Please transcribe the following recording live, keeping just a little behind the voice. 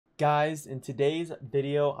Guys, in today's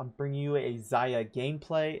video, I'm bringing you a Xayah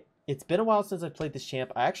gameplay. It's been a while since I played this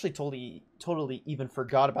champ. I actually totally even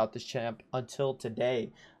forgot about this champ until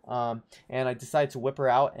today. And I decided to whip her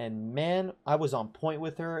out, and man, I was on point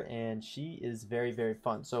with her, and she is very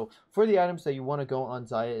fun. So for the items that you want to go on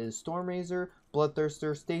Xayah is Stormrazor,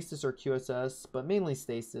 Bloodthirster, Stasis or QSS, but mainly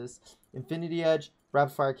Stasis, Infinity Edge,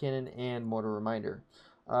 Rapid Fire Cannon, and Mortal Reminder.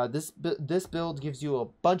 This build gives you a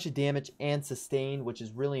bunch of damage and sustain, which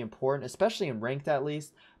is really important, especially in ranked at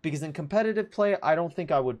least, because in competitive play, I don't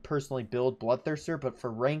think I would personally build Bloodthirster, but for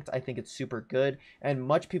ranked, I think it's super good, and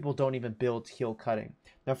much people don't even build heal cutting.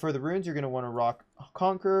 Now for the runes, you're going to want to rock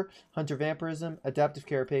Conqueror, Hunter Vampirism, Adaptive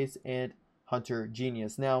Carapace, and Hunter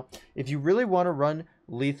Genius. Now, if you really want to run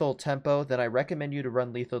lethal tempo, then I recommend you to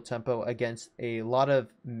run lethal tempo against a lot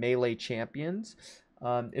of melee champions.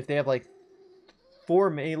 If they have like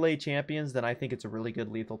 4 melee champions, then I think it's a really good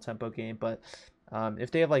lethal tempo game. But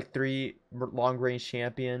if they have like 3 long range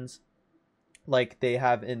champions like they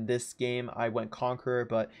have in this game, I went Conqueror,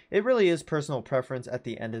 but it really is personal preference at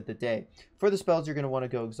the end of the day. For the spells, you're going to want to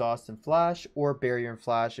go Exhaust and Flash or Barrier and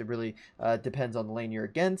Flash. It really depends on the lane you're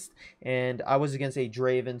against, and I was against a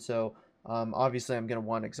Draven, so obviously I'm going to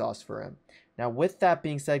want Exhaust for him. Now with that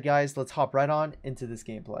being said, guys, let's hop right on into this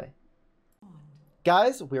gameplay.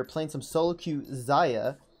 Guys, we are playing some solo queue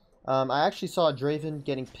Xayah. I actually saw Draven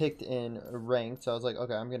getting picked in ranked, so I was like,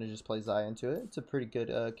 okay, I'm going to just play Xayah into it. It's a pretty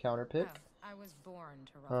good counter pick. I was born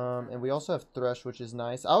to and we also have Thresh, which is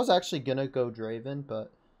nice. I was actually going to go Draven,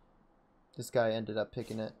 but this guy ended up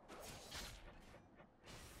picking it.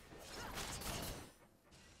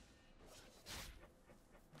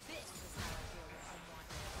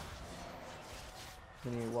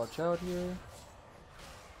 We need to watch out here.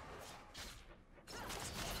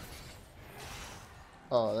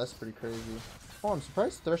 Oh, that's pretty crazy. Oh, I'm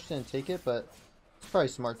surprised Thresh didn't take it, but it's probably a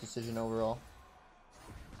smart decision overall.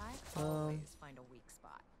 I always find a weak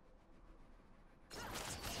spot.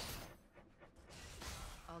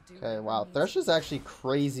 Okay, wow. Thresh is actually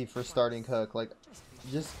crazy for starting Hook. Like,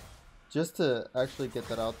 just to actually get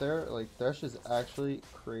that out there, like, Thresh is actually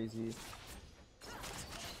crazy.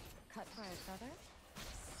 Cut by a feather?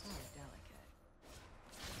 So delicate.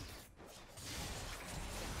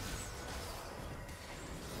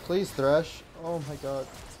 Please, Thresh. Oh my god.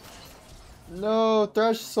 No,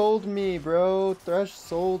 Thresh sold me, bro. Thresh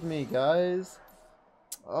sold me, guys.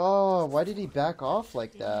 Oh, why did he back off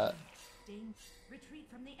like that?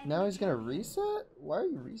 Now he's gonna reset? Why are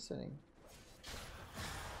you resetting?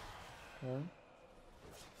 Huh?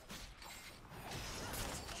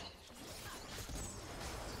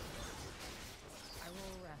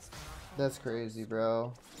 That's crazy,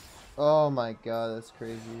 bro. Oh my god, that's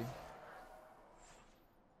crazy.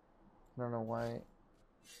 I don't know why.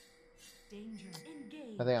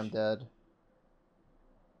 I think I'm dead.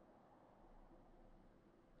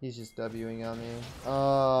 He's just Wing on me.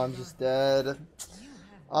 Oh, I'm just dead.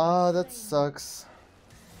 Oh, that sucks.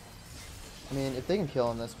 I mean, if they can kill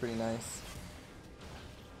him, that's pretty nice.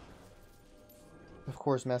 Of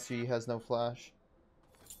course, Master Yi has no flash.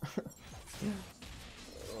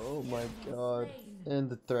 Oh my god. And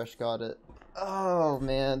the Thresh got it. Oh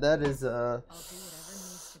man, that is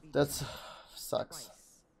that's sucks.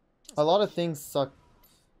 A lot of things suck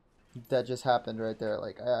that just happened right there.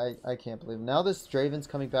 Like I can't believe it. Now this Draven's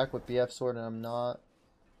coming back with BF sword and I'm not.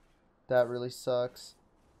 That really sucks.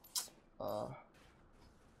 I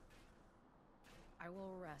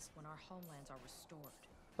will rest when our homelands are restored.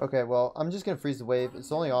 Okay, well, I'm just gonna freeze the wave. It's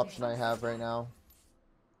the only option I have right now.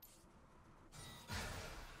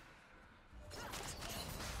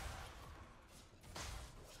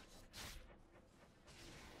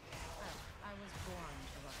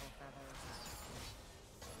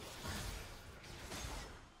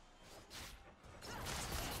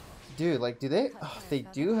 Dude, like, do they? Oh, they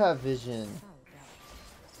do have vision.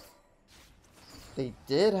 They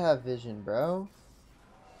did have vision, bro.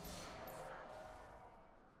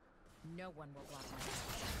 No one will block my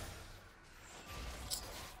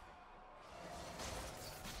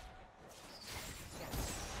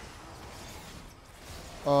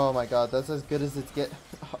Oh my god, that's as good as it's get.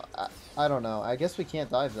 I don't know. I guess we can't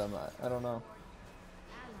dive them. I don't know.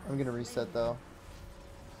 I'm gonna reset though.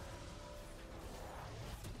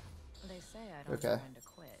 Okay.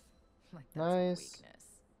 Nice.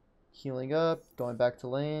 Healing up, going back to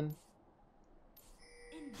lane.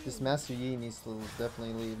 This Master Yi needs to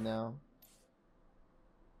definitely leave now.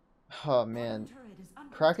 Oh man.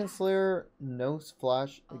 Kraken Slayer, no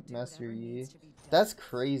flash, Master Yi. That's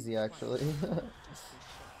crazy actually.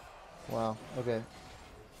 Wow, okay.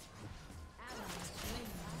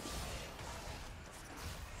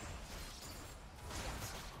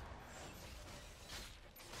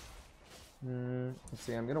 Let's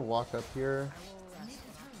see, I'm gonna walk up here.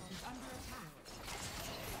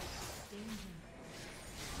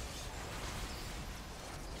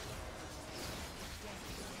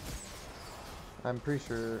 I'm pretty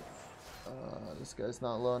sure this guy's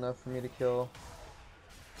not low enough for me to kill.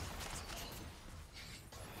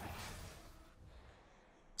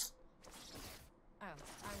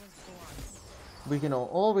 We can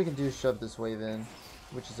all we can do is shove this wave in,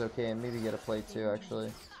 which is okay, and maybe get a play too.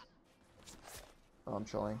 Actually, oh, I'm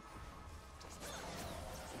trolling.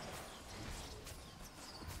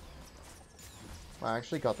 I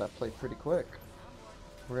actually got that play pretty quick.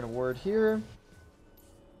 We're gonna ward here.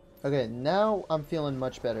 Okay, now I'm feeling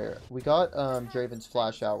much better. We got Draven's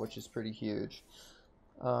flash out, which is pretty huge.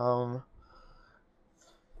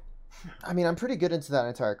 I mean, I'm pretty good into that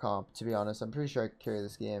entire comp, to be honest. I'm pretty sure I can carry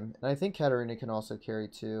this game. And I think Katarina can also carry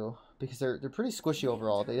too, because they're pretty squishy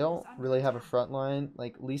overall. They don't really have a front line.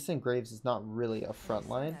 Like, Lee Sin Graves is not really a front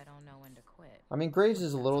line. I mean, Graves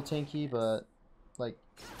is a little tanky, but, like...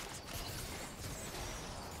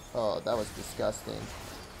 Oh, that was disgusting.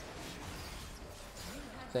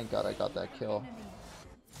 Thank God I got that kill.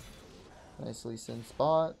 Nice Lee Sin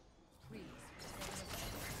spot.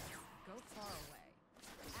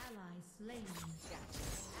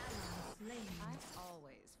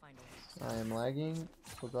 I am lagging.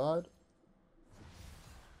 Oh God.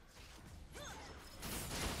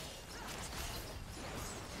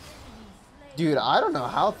 Dude, I don't know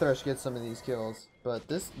how Thresh gets some of these kills, but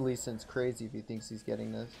this Lee Sin's crazy if he thinks he's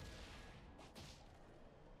getting this.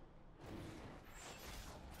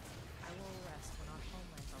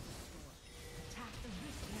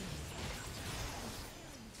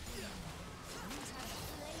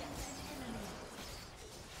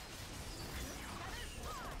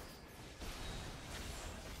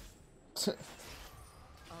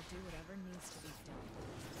 I'll do whatever needs to be done.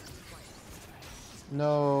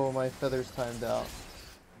 No, my feather's timed out.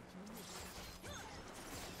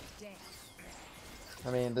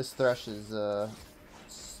 I mean, this Thresh is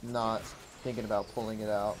not thinking about pulling it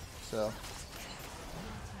out, so.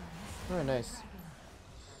 Very nice.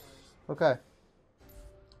 Okay.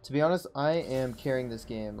 To be honest, I am carrying this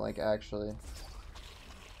game, like, actually.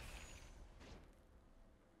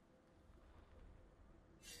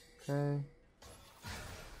 Okay.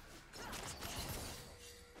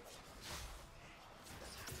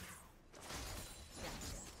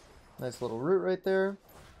 Nice little root right there.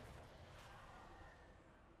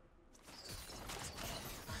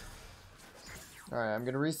 Alright, I'm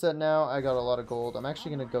gonna reset now. I got a lot of gold. I'm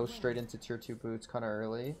actually gonna go straight into tier 2 boots kinda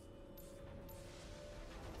early.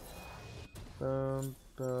 Boom,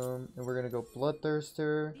 boom. And we're gonna go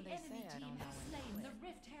Bloodthirster.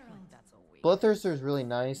 Bloodthirster is really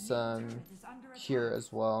nice here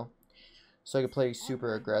as well. So I can play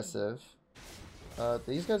super aggressive.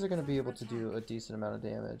 These guys are going to be able to do a decent amount of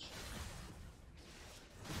damage.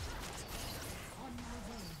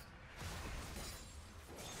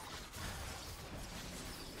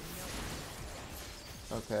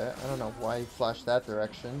 Okay, I don't know why he flashed that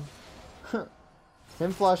direction.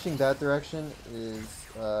 Him flashing that direction is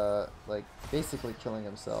like basically killing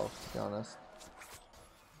himself, to be honest.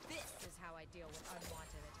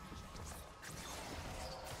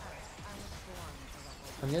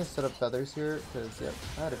 I'm gonna set up feathers here because yep,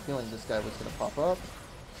 I had a feeling this guy was gonna pop up.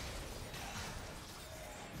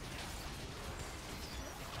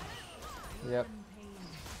 Yep.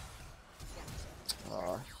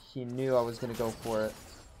 Oh, he knew I was gonna go for it.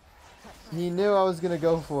 He knew I was gonna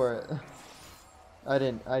go for it. I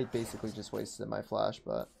didn't. I basically just wasted my flash,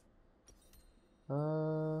 but.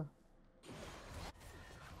 Alright,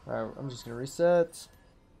 I'm just gonna reset.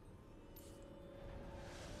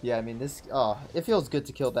 Yeah, I mean this. Oh, it feels good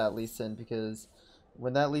to kill that Lee Sin because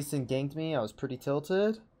when that Lee Sin ganked me, I was pretty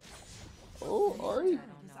tilted. Oh, Ahri.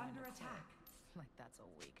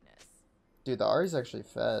 Dude, the Ahri's actually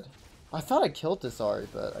fed. I thought I killed this Ahri,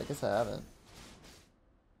 but I guess I haven't.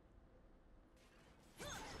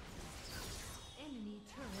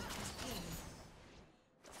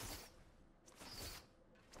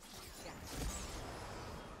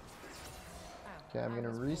 Okay, I'm gonna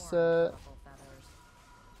reset.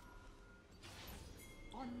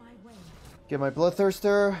 Get my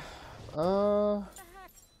Bloodthirster.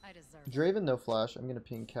 Draven no flash. I'm gonna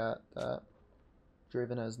ping Cat that.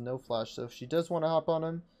 Draven has no flash, so if she does want to hop on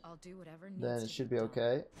him, then it should be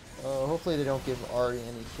okay. Hopefully they don't give Ahri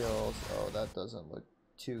any kills. Oh, that doesn't look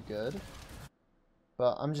too good.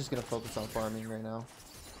 But I'm just gonna focus on farming right now.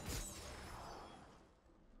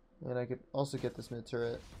 And I could also get this mid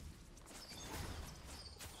turret.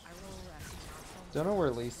 Don't know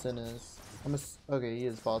where Lee Sin is. Okay, he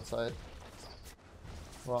is bot side.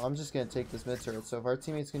 Well, I'm just gonna take this mid turret. So if our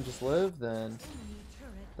teammates can just live, then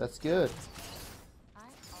that's good. I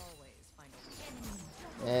always find a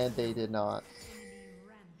weak And they did not.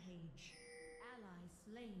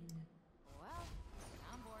 Well,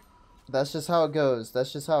 I'm bored. That's just how it goes.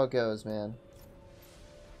 That's just how it goes, man.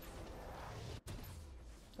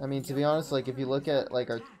 I mean, to be honest, like if you look at like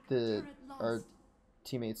our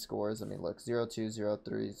teammate scores, I mean, look, 0-2, 0-3,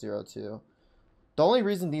 0-2. The only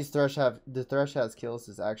reason the Thresh has kills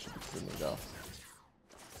is actually because of me, though.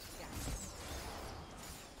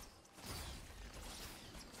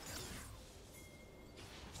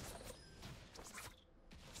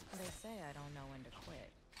 They say I don't know when to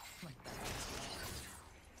quit. Like that.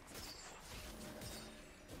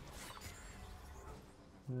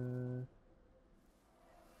 Hmm.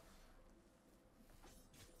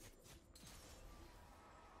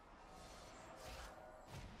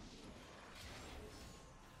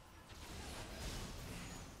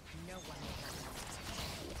 No one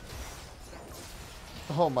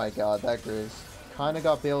Oh my god, that Graves kind of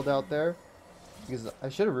got bailed out there. Because I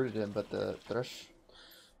should have rooted him, but the Thresh...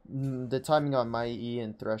 the timing on my E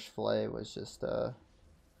and Thresh Flay was just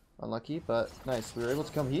unlucky, but nice. We were able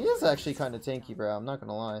to come... He is actually kind of tanky, bro. I'm not going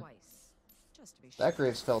to lie. twice. Just to be That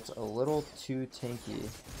Graves felt a little too tanky.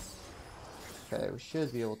 Okay, we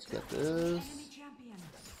should be able to get this.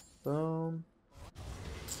 Boom.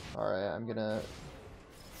 Alright, I'm gonna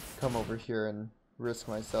come over here and risk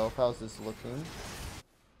myself. How's this looking?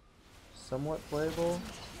 Somewhat playable.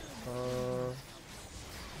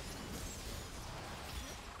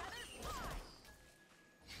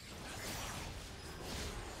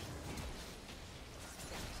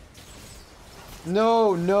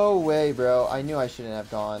 No way, bro. I knew I shouldn't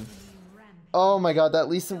have gone. Oh my god, that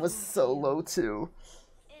Lee Sin was so low too.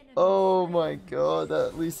 Oh my god,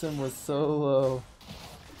 that Lee Sin was so low.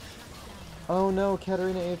 Oh no,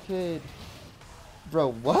 Katarina AFK'd.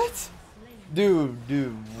 Bro, what? Dude,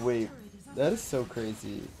 wait. That is so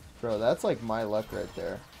crazy. Bro, that's like my luck right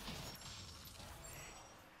there.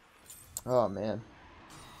 Oh man.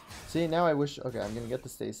 See, now I wish... Okay, I'm gonna get the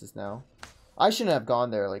stasis now. I shouldn't have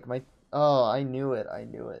gone there. Like, my... Oh, I knew it. I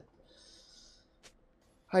knew it.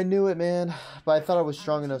 I knew it, man. But I thought I was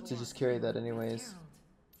strong enough to just carry that anyways.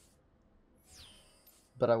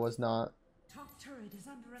 But I was not. Top turret is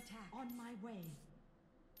under attack. On my way.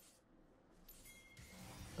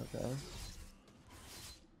 Okay.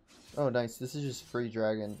 Oh, nice. This is just free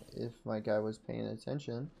dragon if my guy was paying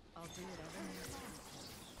attention. I'll do whatever needs.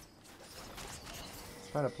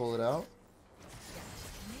 Trying to pull it out.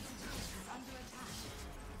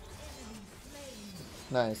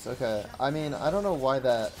 Nice, okay. I mean, I don't know why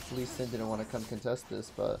that Lee Sin didn't want to come contest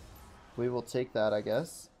this, but we will take that, I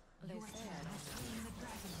guess. They say I don't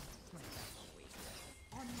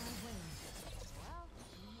Well,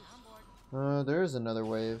 I'm bored. There is another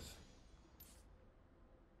wave.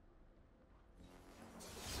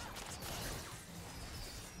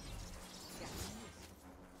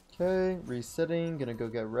 Okay, resetting, gonna go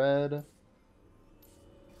get red.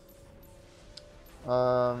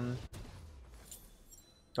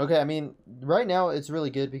 Okay, I mean, right now it's really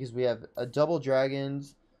good because we have a double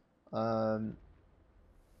dragons. And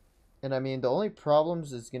I mean, the only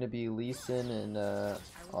problems is gonna be Lee Sin and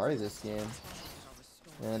Ahri this game.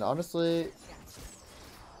 And honestly,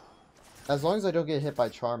 as long as I don't get hit by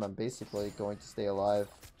Charm, I'm basically going to stay alive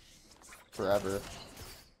forever.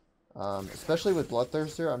 Especially with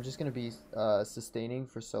Bloodthirster, I'm just going to be sustaining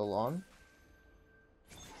for so long.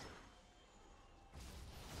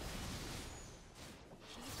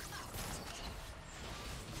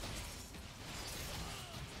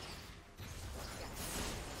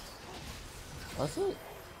 Honestly,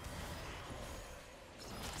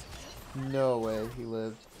 no way he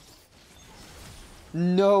lived.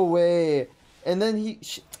 No way. And then he...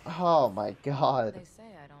 oh my god. They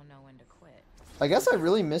say I don't know when to quit. I guess I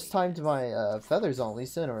really mistimed my feathers on Lee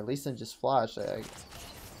Sin, or Lee Sin just flashed. I'm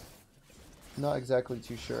not exactly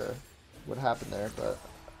too sure what happened there, but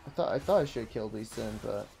I thought I should have killed Lee Sin,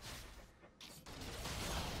 but...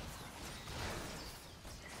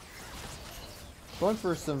 going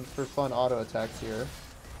for fun auto attacks here.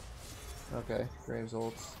 Okay, Graves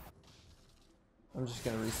ults. I'm just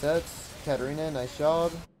gonna reset. Katarina, nice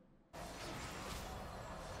job.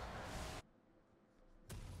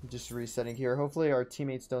 Just resetting here. Hopefully our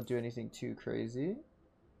teammates don't do anything too crazy.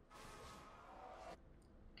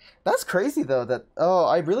 That's crazy though. That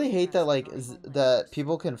I really hate that that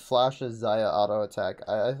people can flash a Xayah auto attack.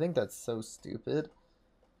 I think that's so stupid.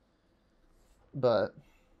 But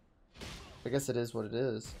I guess it is what it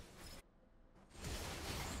is.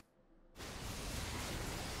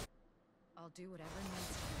 I'll do whatever needs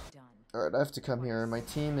to be done. Alright, I have to come here. My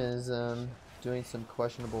team is doing some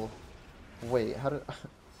questionable... Wait, how did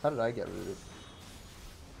I get rooted?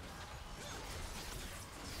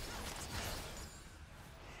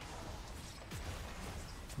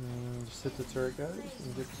 Just hit the turret, guys,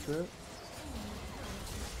 and get the turret.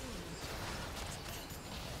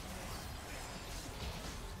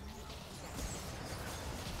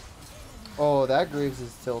 Oh, that Graves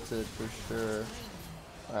is tilted for sure.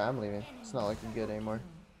 Alright, I'm leaving. It's not looking good anymore.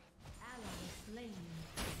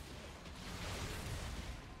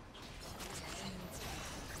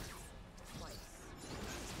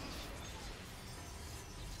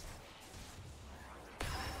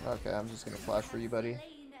 Okay, I'm just gonna flash for you, buddy.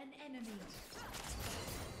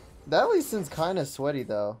 That Lee Sin's kind of sweaty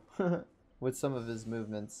though, with some of his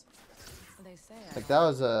movements. Like that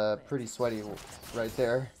was pretty sweaty right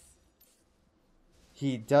there.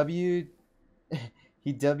 He W'd,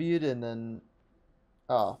 he W'd and then,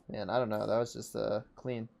 oh man, I don't know. That was just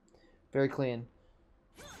clean, very clean.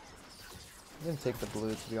 I'm gonna take the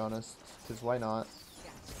blue to be honest, because why not?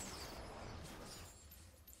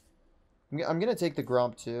 I'm gonna take the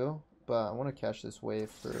Gromp too, but I want to catch this wave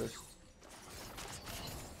first.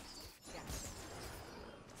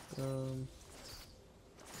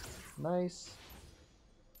 Nice.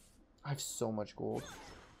 I have so much gold.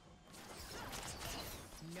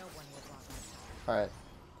 Alright.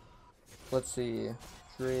 Let's see.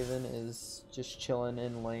 Draven is just chilling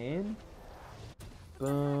in lane.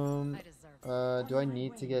 Boom. Do I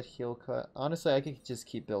need to get heal cut? Honestly, I could just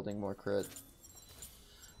keep building more crit.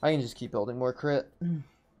 I can just keep building more crit.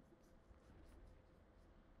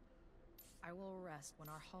 I will rest when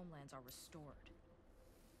our homelands are restored.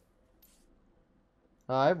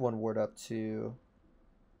 I have one ward up too.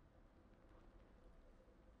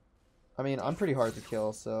 I mean, I'm pretty hard to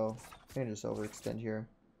kill, so I can just overextend here.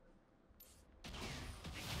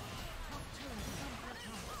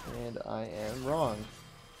 And I am wrong.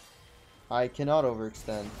 I cannot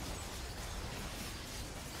overextend.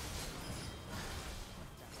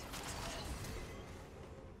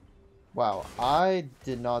 Wow, I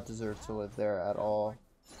did not deserve to live there at all.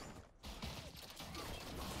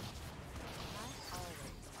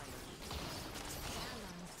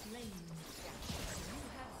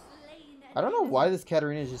 I don't know why this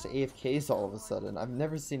Katarina just AFKs all of a sudden. I've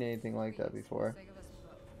never seen anything like that before.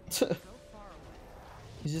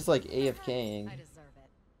 He's just like AFKing.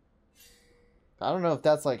 I don't know if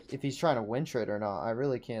that's like, if he's trying to win trade or not. I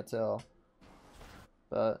really can't tell.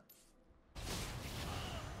 But...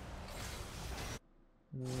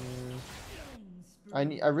 I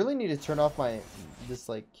really need to turn off this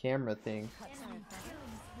like camera thing.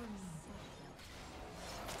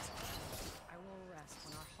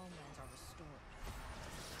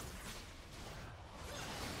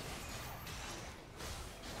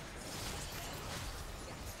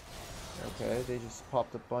 Okay, they just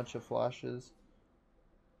popped a bunch of flashes.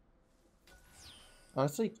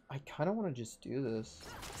 Honestly, I kind of want to just do this.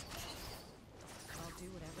 I'll do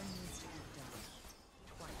whatever needs to be done.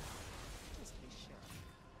 Twice, just to be sure.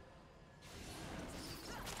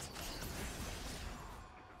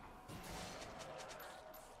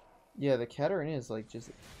 Yeah, the Katarina is like just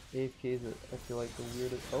AFKs that I feel like the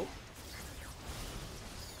weirdest. Oh,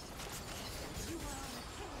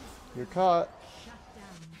 you're caught.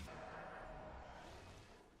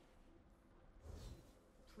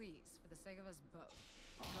 Please, for the sake of us both,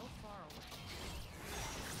 go far away.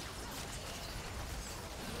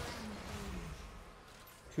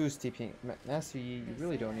 Who's TPing? Master Yi, you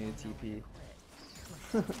really don't need a TP.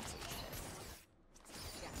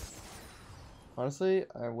 Honestly,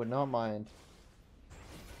 I would not mind.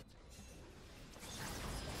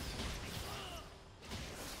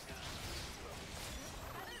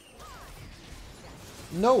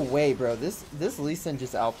 No way, bro. This Lee Sin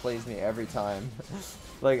just outplays me every time.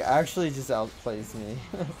 Like, actually just outplays me.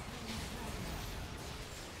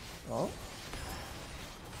 Oh?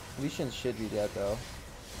 Lee Sin should be dead, though.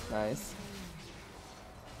 Nice.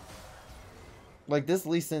 Like, this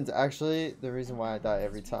Lee Sin's actually the reason why I die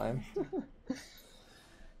every time.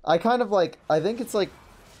 I kind of like, I think it's like,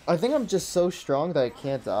 I think I'm just so strong that I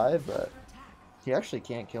can't die, but he actually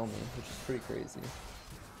can't kill me, which is pretty crazy.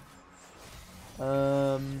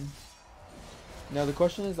 Now the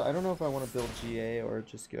question is, I don't know if I want to build GA or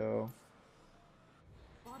just go,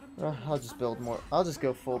 I'll just build more, I'll just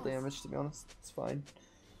go full damage, to be honest. It's fine.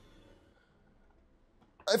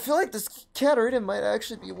 I feel like this Katarina might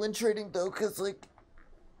actually be win trading though, because like,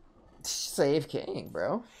 she's AFKing,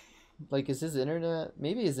 bro. Like, is his internet,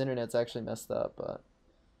 maybe his internet's actually messed up, but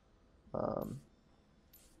I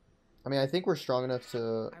mean, I think we're strong enough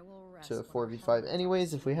to to 4v5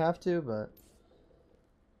 anyways if we have to, but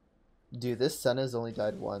dude, this Senna's only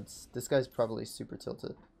died once. This guy's probably super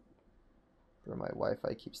tilted. Bro, my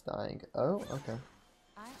Wi-Fi keeps dying. Oh, okay.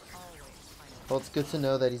 Well, it's good to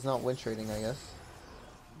know that he's not win trading, I guess.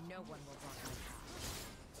 No one will block my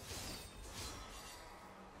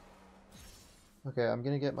path. Okay, I'm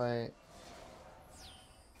gonna get my...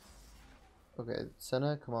 Okay,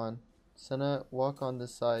 Senna, come on. Senna, walk on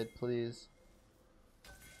this side, please.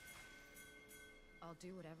 I'll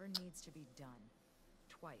do whatever needs to be done.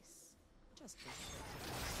 Twice. Just be sure.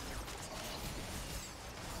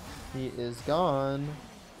 He is gone.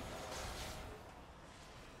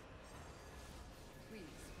 Please,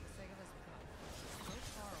 for the sake of us both. So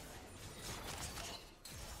far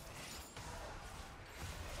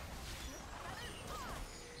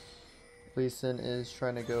away. Lee Sin is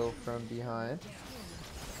trying to go from behind.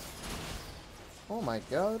 Oh my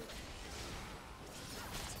god.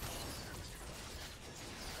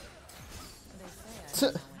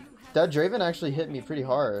 That Draven actually hit me pretty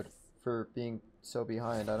hard for being so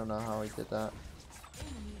behind. I don't know how he did that.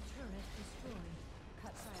 Enemy turret destroyed.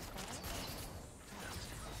 Cut Xayah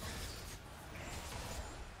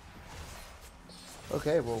feather.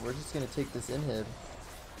 Okay, well, we're just gonna take this inhib.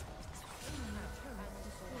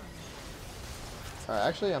 Alright,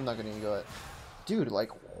 actually, I'm not gonna go it. Dude,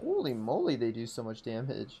 like, holy moly, they do so much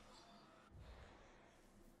damage.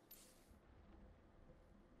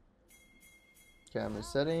 Okay, I'm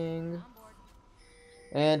resetting.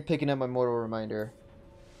 And picking up my Mortal Reminder.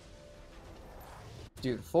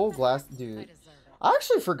 Dude, full glass. I Dude, deserve it. I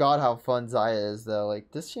actually forgot how fun Xayah is, though.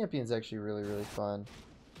 Like, this champion's actually really, really fun.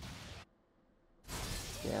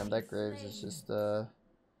 Damn, that Graves is just, Your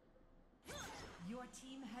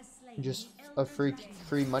team has slain just the a Elder free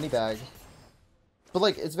Dragon. money bag. But,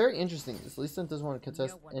 like, it's very interesting. This Lee Sin doesn't want to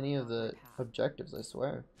contest No one any will of block my the path. objectives, I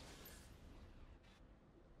swear.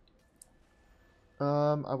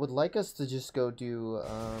 I would like us to just go do,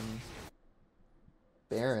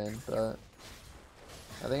 Baron, but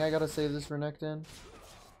I think I gotta save this Renekton.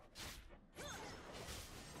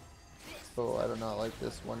 Oh, I do not like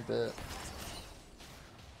this one bit.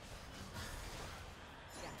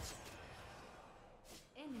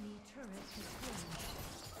 Enemy turret destroyed.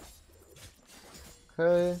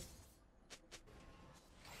 Okay.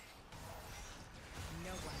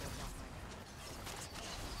 No one will block my path.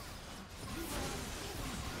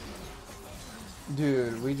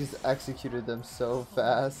 Dude, we just executed them so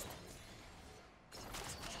fast.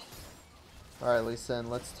 Alright, Lee Sin,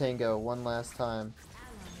 let's tango one last time.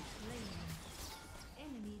 Ally slain.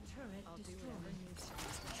 Enemy turret I'll do destroyed. whatever needs to be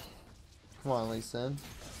done. Come on, Lee Sin.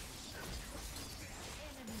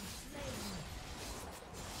 Enemy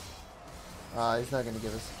slain. He's not gonna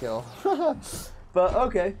give us a kill. But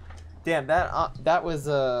okay. Damn, that was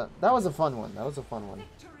a fun one. That was a fun one.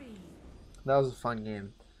 Victory. That was a fun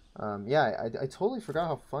game. Yeah, I totally forgot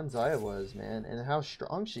how fun Xayah was, man, and how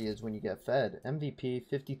strong she is when you get fed. MVP,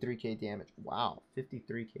 53k damage. Wow,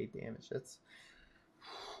 53k damage.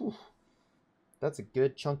 Whew, that's a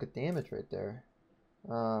good chunk of damage right there.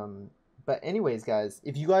 But anyways, guys,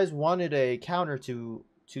 if you guys wanted a counter to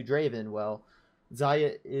Draven, well,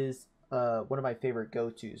 Xayah is one of my favorite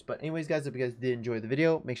go-tos. But anyways, guys, if you guys did enjoy the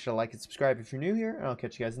video, make sure to like and subscribe if you're new here, and I'll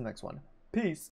catch you guys in the next one. Peace.